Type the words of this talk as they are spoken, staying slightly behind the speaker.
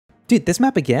Dude, this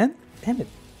map again? Damn it.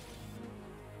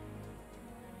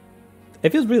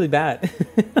 It feels really bad.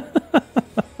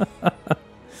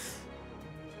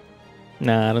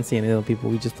 Nah, I don't see any other people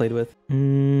we just played with.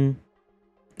 Oh,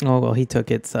 well, he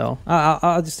took it, so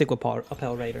I'll just stick with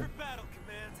Pale Raider.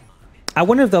 I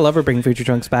wonder if they'll ever bring Future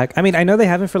Trunks back. I mean, I know they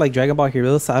haven't for like Dragon Ball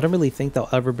Heroes, so I don't really think they'll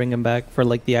ever bring him back for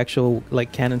like the actual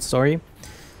like canon story.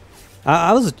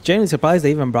 I was genuinely surprised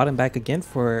they even brought him back again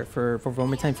for one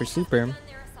more time for Super.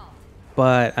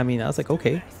 But I mean, I was like,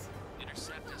 okay.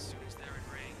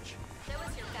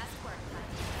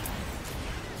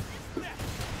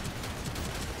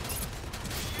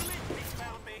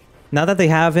 Now that they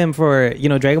have him for, you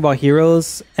know, Dragon Ball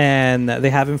Heroes, and they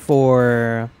have him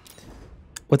for,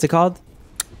 what's it called?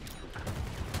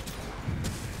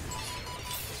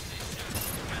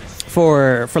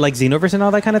 For like Xenoverse and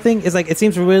all that kind of thing, it's like, it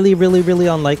seems really, really, really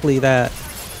unlikely that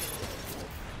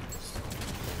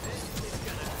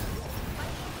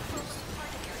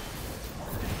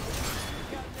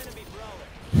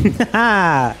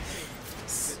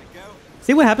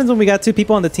see what happens when we got two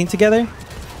people on the team together?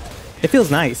 It feels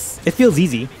nice. It feels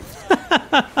easy.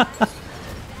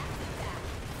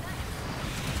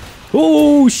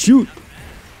 Oh, shoot.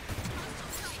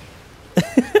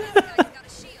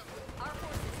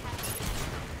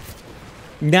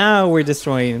 Now we're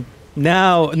destroying.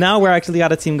 Now we're actually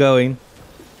got a team going.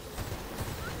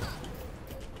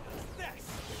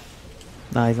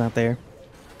 Nah, he's not there.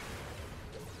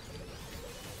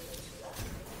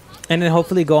 And then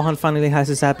hopefully Gohan finally has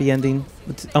his happy ending.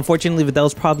 But unfortunately,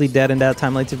 Vidal's probably dead in that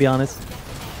timeline, to be honest.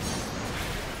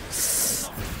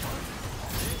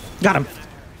 Got him.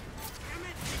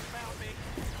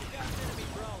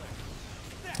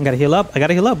 I gotta heal up. I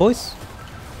gotta heal up, boys.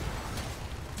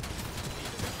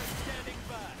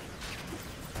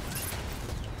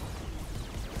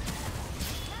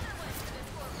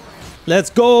 Let's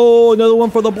go. Another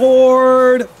one for the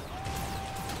board.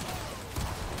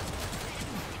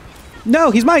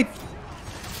 No, he's mine.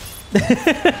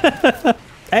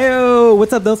 Ayo,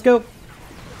 what's up, Doscope?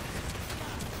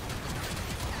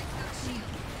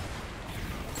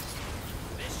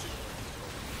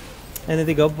 And then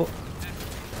they go.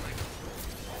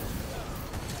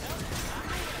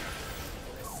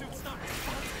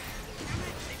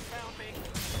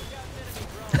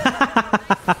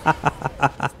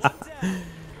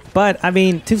 But I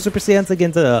mean, two Super Saiyans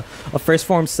against a first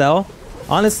form Cell,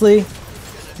 honestly,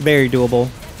 very doable.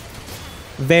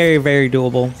 Very, very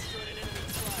doable.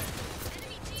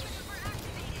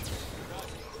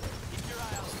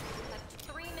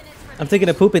 I'm taking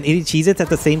a poop and eating Cheez-Its at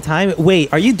the same time.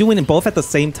 Wait, are you doing it both at the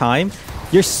same time?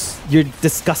 You're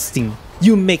disgusting.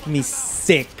 You make me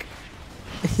sick.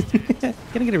 Can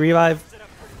I get a revive?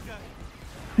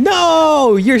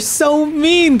 No, you're so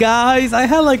mean, guys. I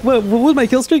had like what was my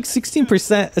kill streak?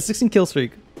 16%, a 16 kill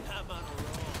streak.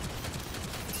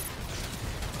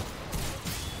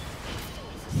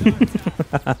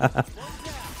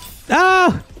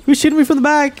 Ah! Who's shooting me from the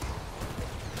back?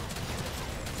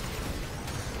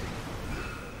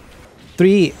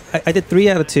 I did 3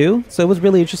 out of 2, so it was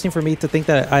really interesting for me to think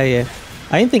that I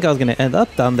didn't think I was gonna end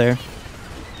up down there.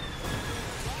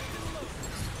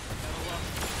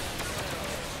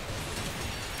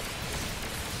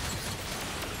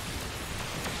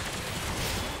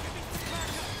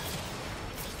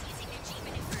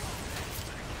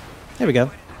 There we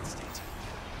go.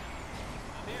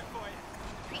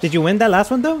 Did you win that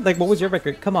last one though? Like, what was your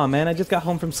record? Come on, man. I just got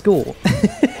home from school.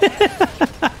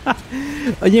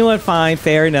 You know what? Fine.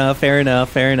 Fair enough. Fair enough.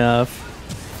 Fair enough.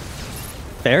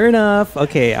 Fair enough.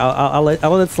 Okay, I'll let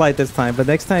it slide this time. But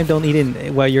next time, don't eat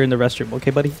in while you're in the restroom.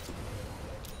 Okay, buddy?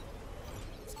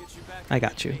 I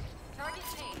got you.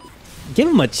 Give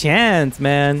him a chance,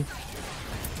 man.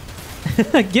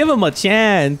 Give him a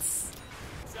chance.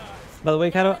 By the way,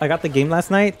 Kato, I got the game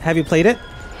last night. Have you played it?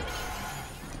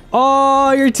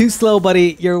 Oh, you're too slow,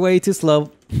 buddy. You're way too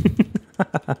slow.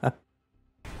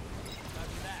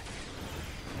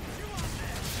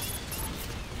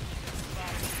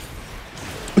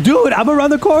 Dude, I'm around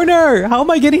the corner. How am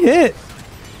I getting hit?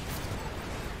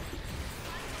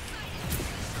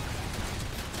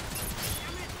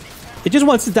 It just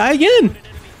wants to die again.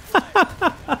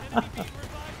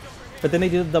 But then they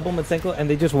do the double Matsenko and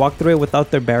they just walk through it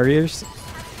without their barriers.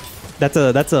 That's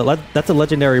a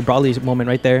legendary Brawly moment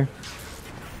right there.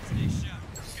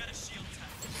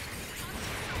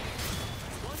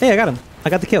 Hey, I got him.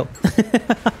 I got the kill.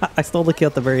 I stole the kill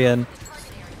at the very end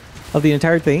of the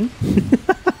entire thing.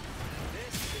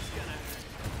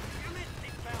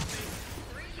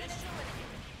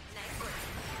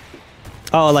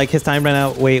 Oh, like his time ran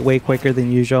out way quicker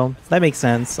than usual. That makes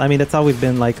sense. I mean, that's always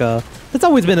been like a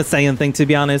Saiyan thing, to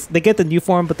be honest. They get the new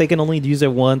form, but they can only use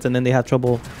it once, and then they have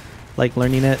trouble like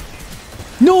learning it.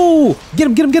 No! Get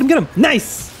him, get him, get him, get him!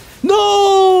 Nice!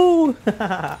 No!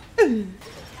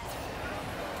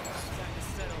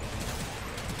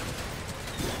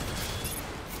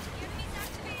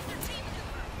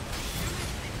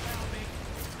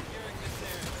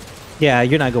 Yeah,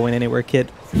 you're not going anywhere,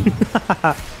 kid.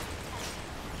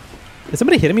 Is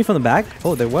somebody hitting me from the back?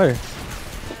 Oh, they were.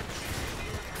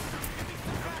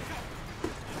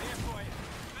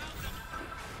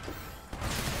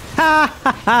 Ha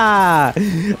ha ha!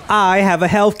 I have a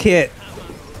health kit.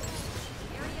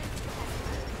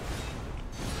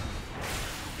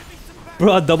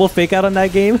 Bro, a double fake out on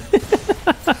that game.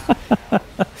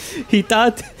 He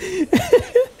thought.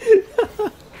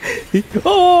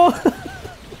 Oh!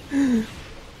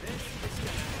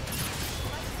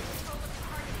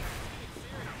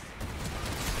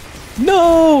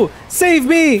 No! Save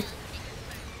me!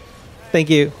 Thank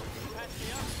you.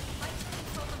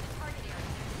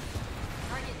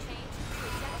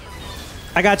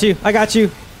 I got you. I got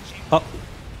you. Oh.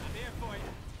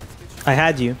 I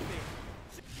had you.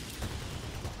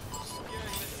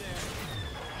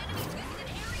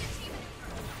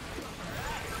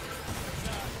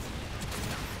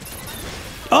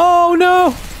 Oh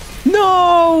no!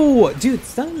 No! Dude,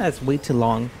 stun lasts way too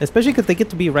long. Especially because they get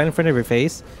to be right in front of your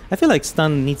face. I feel like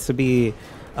stun needs to be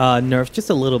nerfed just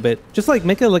a little bit. Just like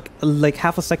make it like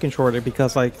half a second shorter,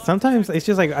 because like sometimes it's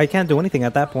just like I can't do anything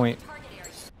at that point.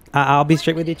 I'll be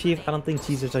straight with you, Chief. I don't think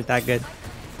Caesars are that good.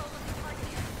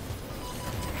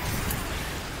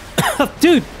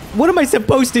 Dude, what am I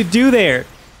supposed to do there?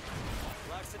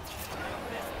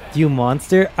 You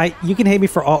monster. You can hate me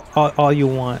for all you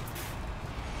want.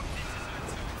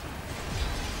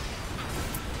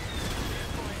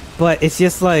 But it's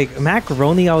just like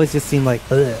macaroni always just seemed like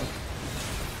ugh.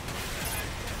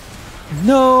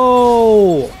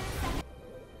 No.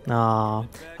 Nah.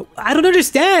 I don't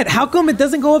understand. How come it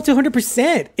doesn't go up to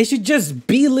 100%? It should just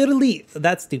be literally.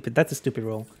 That's stupid. That's a stupid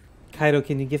roll. Kaido,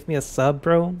 can you give me a sub,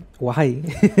 bro? Why?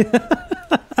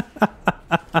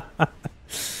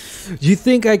 Do you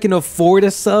think I can afford a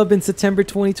sub in September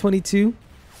 2022?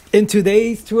 In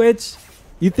today's Twitch?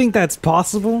 You think that's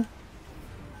possible?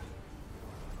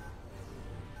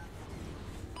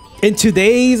 In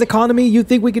today's economy, you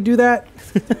think we could do that?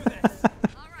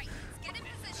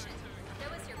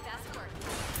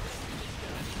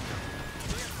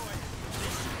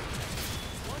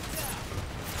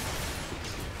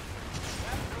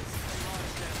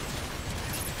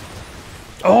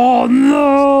 Oh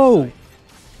no!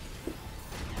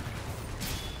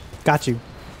 Got you.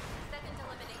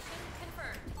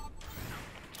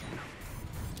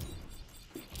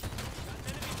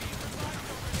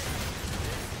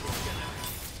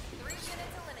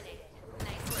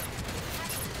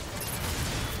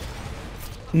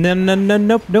 No, no, no,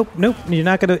 nope, nope, nope. You're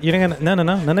not gonna, no, no,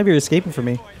 no. None of you are escaping from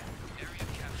me.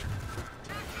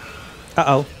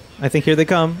 Uh-oh. I think here they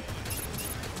come.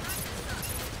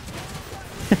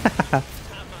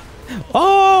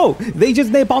 Oh! They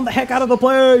just napalmed the heck out of the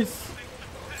place!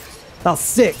 That was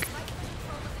sick.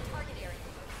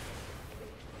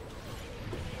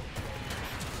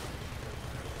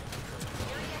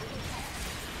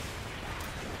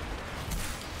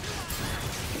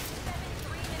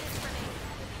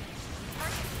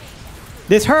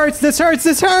 This hurts! This hurts!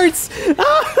 This hurts!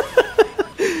 Ah!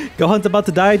 Gohan's about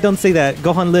to die? Don't say that.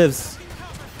 Gohan lives.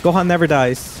 Gohan never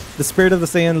dies. The spirit of the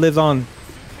Saiyan lives on.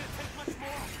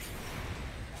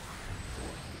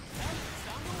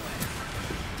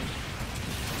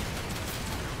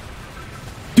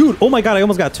 Dude, oh my god, I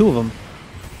almost got two of them.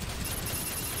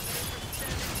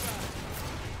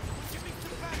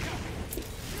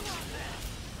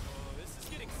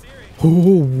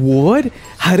 Oh, what?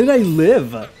 How did I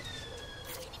live?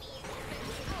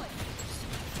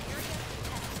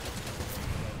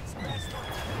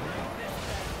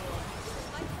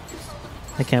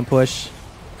 I can't push.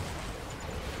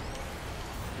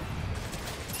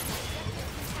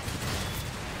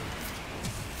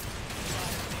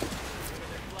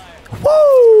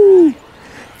 Woo!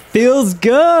 Feels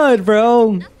good,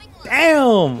 bro.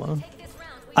 Damn.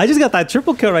 I just got that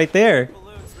triple kill right there.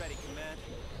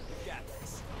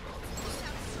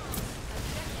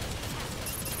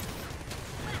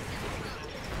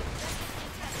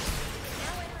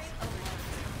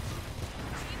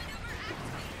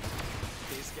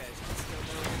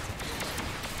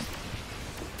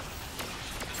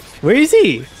 Where is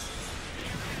he?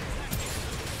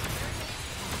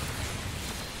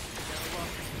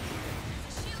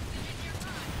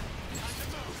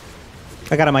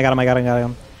 I got him, I got him, I got him, I got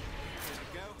him.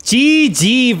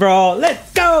 GG, bro.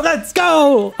 Let's go, let's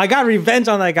go. I got revenge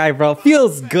on that guy, bro.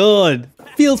 Feels good.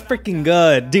 Feels freaking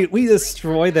good. Dude, we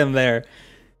destroyed them there.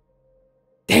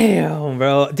 Damn,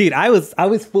 bro. Dude, I was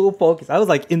full focus. I was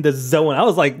like in the zone. I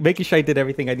was like making sure I did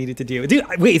everything I needed to do. Dude,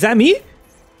 wait, is that me?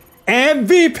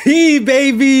 MVP,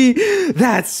 baby.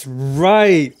 That's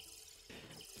right.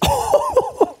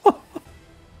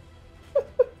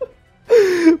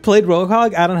 Played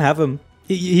Roadhog? I don't have him.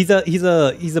 He's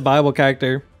a viable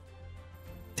character.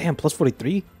 Damn, plus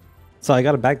 43. So I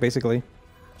got it back basically.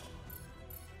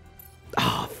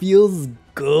 Ah, oh, feels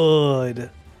good.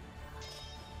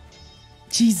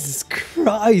 Jesus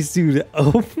Christ, dude.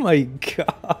 Oh my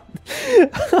god.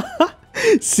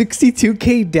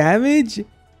 62k damage?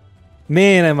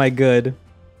 Man, am I good.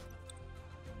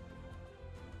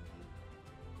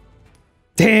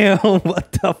 Damn,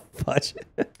 what the fudge?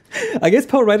 I guess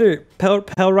Pell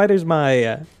Rider's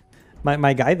my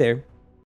my guy there.